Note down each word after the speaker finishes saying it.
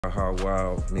How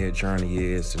wild Midjourney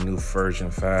is, the new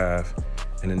version 5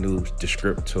 and the new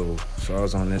Descript tool. So I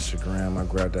was on Instagram, I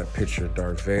grabbed that picture of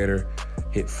Darth Vader,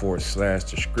 hit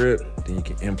 /Descript, then you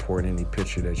can import any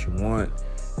picture that you want,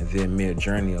 and then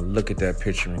Midjourney will look at that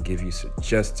picture and give you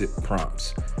suggested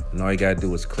prompts. And all you gotta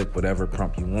do is click whatever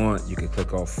prompt you want. You can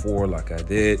click all 4 like I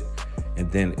did,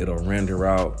 and then it'll render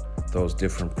out those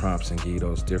different prompts and give you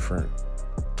those different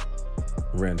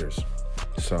renders.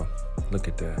 So look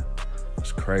at that.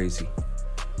 It's crazy.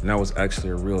 And that was actually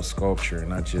a real sculpture,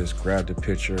 and I just grabbed the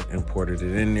picture, imported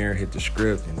it in there, hit the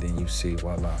script, and then you see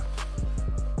voila,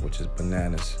 which is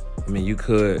bananas. I mean, you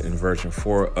could in version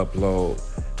 4 upload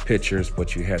pictures,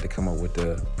 but you had to come up with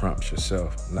the prompts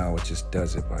yourself. Now it just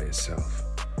does it by itself.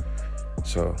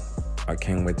 So I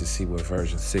can't wait to see what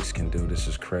version 6 can do. This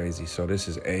is crazy. So this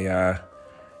is AI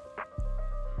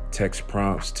text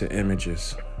prompts to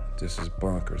images. This is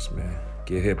bonkers, man.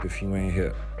 Get hip if you ain't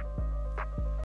hip.